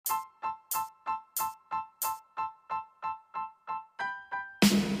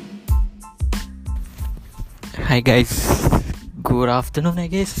Hi guys, good afternoon I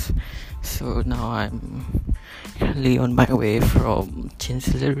guess. So now I'm currently on my way from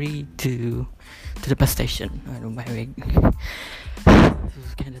Chancellery to the bus station. I'm on my way.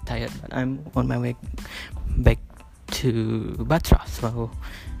 It's kind of tired, but I'm on my way back to Batra. So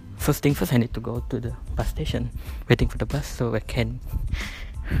first thing first, I need to go to the bus station, waiting for the bus so I can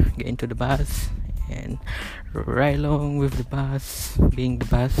get into the bus and ride along with the bus, being the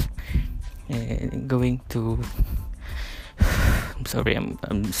bus, and going to. I'm sorry,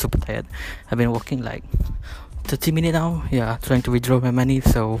 I'm super tired. I've been walking like 30 minutes now. Yeah, trying to withdraw my money.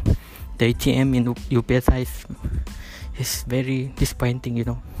 So the ATM in UPSI is very disappointing.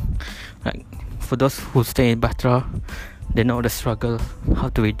 Like for those who stay in Batra, they know the struggle how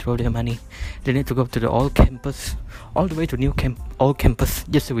to withdraw their money. They need to go to the all campus, all the way to all campus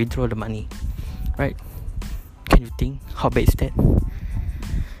just to withdraw the money. Right? Can you think how bad is that?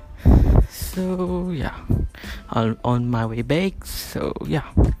 So yeah, I'm on my way back. So yeah,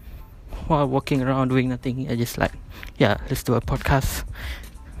 while walking around doing nothing, I just let's do a podcast.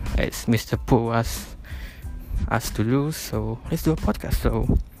 As Mr. Pooh asked to do, so let's do a podcast.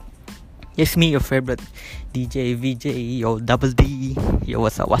 So it's me, your favorite DJ VJ, yo Double D. Yo,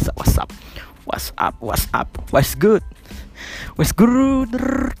 what's up? What's good?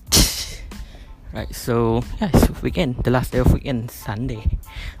 Right, so yeah, it's weekend, the last day of weekend, Sunday.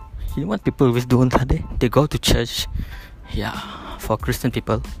 You know what people always do on Sunday? They go to church. Yeah, for Christian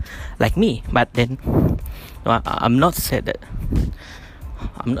people like me. But then, no, I'm not saying that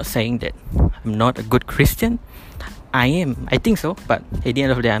I'm not a good Christian. I am. I think so. But at the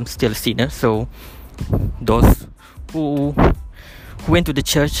end of the day, I'm still a sinner. So those who went to the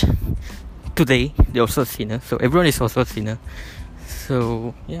church today, they're also a sinner. So everyone is also a sinner.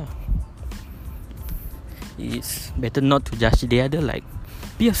 So yeah, it's better not to judge the other. Like,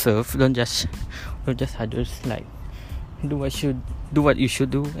 be yourself. Don't judge others. Like, do what you should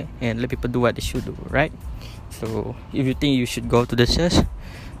do, and let people do what they should do. Right? So if you think you should go to the church,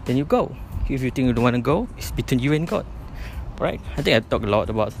 then you go. If you think you don't want to go, it's between you and God. Right? I think I talked a lot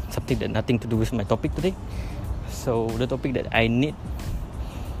about something that nothing to do with my topic today. So the topic that I need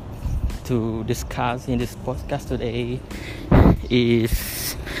to discuss in this podcast today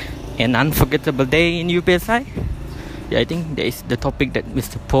is an unforgettable day in UPSI. Yeah, I think that is the topic that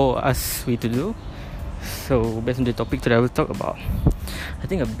Mr. Poe asked me to do. So based on the topic today, I will talk about, I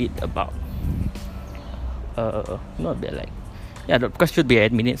think, a bit about not a bit, like, yeah, the podcast should be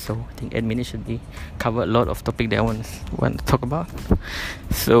 8 minutes, so I think 8 minutes should be cover a lot of topic that I want to talk about.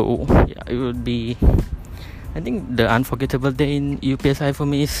 So yeah, it would be, I think the unforgettable day in UPSI for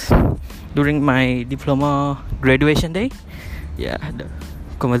me is during my diploma graduation day. Yeah, the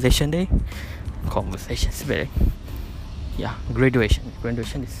conversation day. Conversations better. Yeah, graduation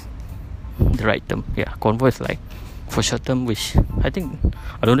is the right term. Yeah, convo is like for short term, which I think,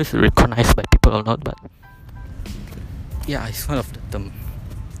 I don't know if it's recognized by people or not, but yeah, it's one of the term.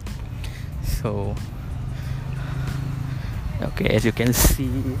 So okay, as you can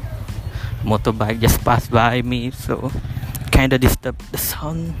see, motorbike just passed by me, so kinda disturb the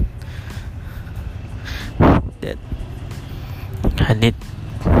sound that I need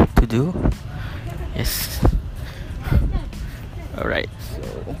to do. Yes. Alright, so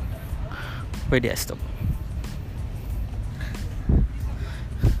where did I stop?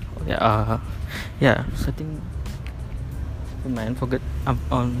 So I think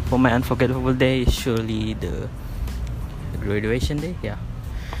for my unforgettable day is surely the graduation day. Yeah,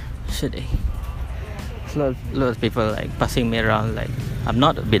 should I? A lot of people like passing me around. Like, I'm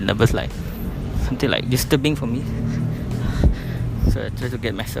not a bit nervous, like something like disturbing for me. So I try to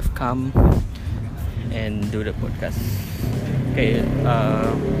get myself calm and do the podcast. Okay,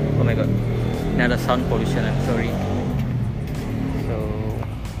 oh my god, another sound pollution, I'm sorry. So,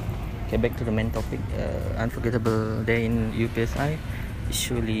 okay, back to the main topic. Unforgettable day in UPSI is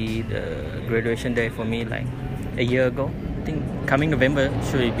surely the graduation day for me, like a year ago. I think coming November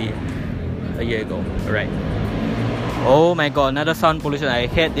should be a year ago. Alright. Oh my god, another sound pollution. I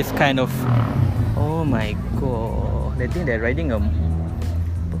hate this kind of, oh my god, I think they're riding a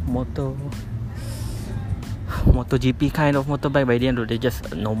MotoGP kind of motorbike. By the end of the day, just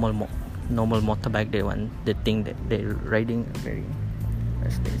a normal motorbike. They think that they're riding a very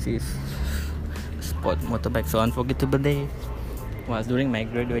expensive sport motorbike. So unforgettable day was during my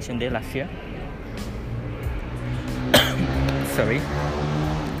graduation day last year. Sorry,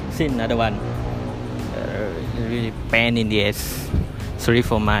 see another one. Really pain in the ass. Sorry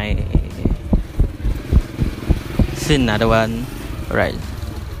for my. See another one. Right.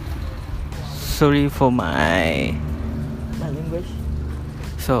 Sorry for my language.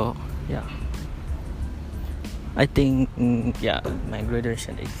 So yeah, I think yeah, my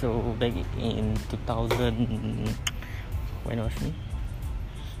graduation day. So back in 2000, when was me?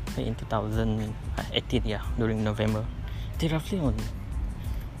 In 2018, yeah, during November. They roughly on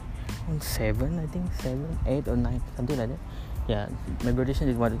 7, I think 7, 8 or 9, something like that. Yeah, my graduation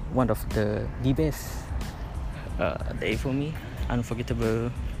is one of the best day for me. Unforgettable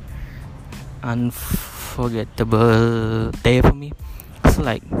day for me. So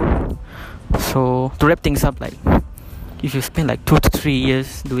like, so to wrap things up, like if you spend like 2 to 3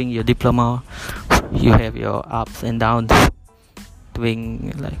 years doing your diploma, you have your ups and downs,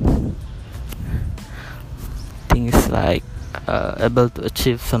 doing like things like able to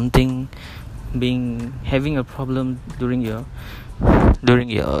achieve something, having a problem during your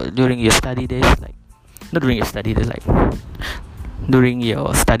study days, like not during your study days, like during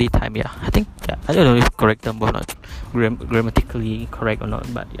your study time. Yeah, I think, yeah, I don't know if correct term or not, grammatically correct or not,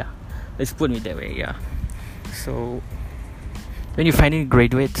 but yeah, let's put it that way. Yeah, so when you finally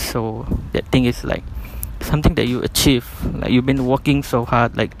graduate, so that thing is like something that you achieve, like you've been working so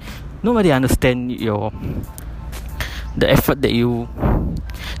hard, like nobody understand the effort that you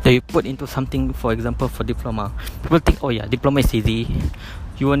put into something. For example, for diploma, people think, oh yeah, diploma is easy,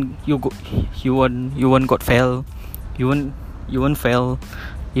 you won't got fail, you won't fail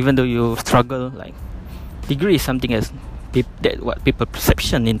even though you struggle. Like degree is something as that what people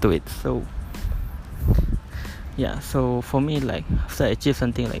perception into it. So yeah, so for me, like after I achieve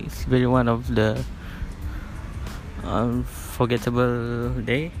something, like it's very one of the unforgettable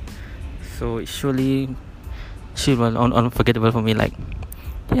day. So it surely should be unforgettable for me. Like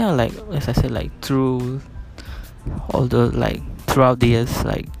yeah, like as I said, like through all the, like throughout the years,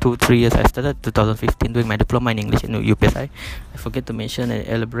 like 2-3 years, I started 2015 doing my diploma in English in UPSI. I forget to mention and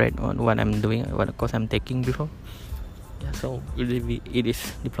elaborate on what I'm doing, what course I'm taking before. Yeah, so it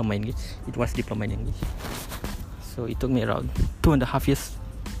is diploma in English. It was diploma in English. So it took me around 2.5 years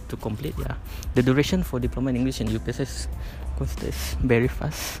to complete. Yeah, the duration for diploma in English in UPSI is very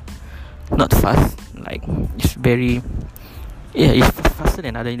fast. Not fast, like it's very, yeah, it's faster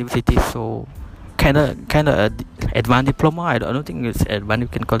than other universities. So kind of advanced diploma. I don't think it's advanced, you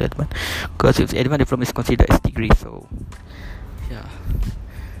can call it advanced, because if advanced diploma is considered as degree. So yeah,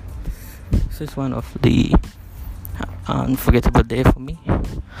 so it's one of the unforgettable day for me. I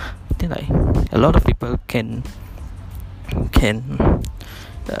think like a lot of people can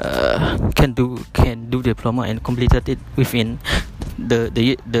do diploma and completed it within the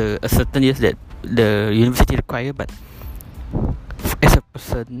a certain years that the university require. But as a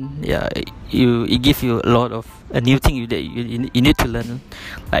person, yeah, it gives you a lot of a new thing that you need to learn,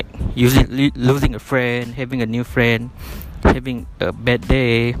 like losing a friend, having a new friend, having a bad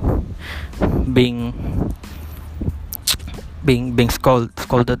day, being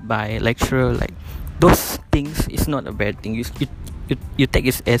scolded by lecturer. Like those things is not a bad thing. You take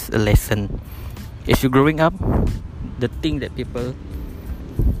it as a lesson. As you're growing up, the thing that people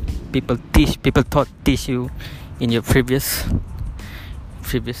teach you in your previous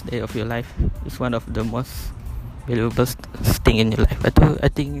day of your life is one of the most valuable thing in your life. I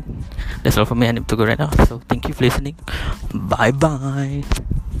think that's all for me. I need to go right now. So thank you for listening. Bye bye.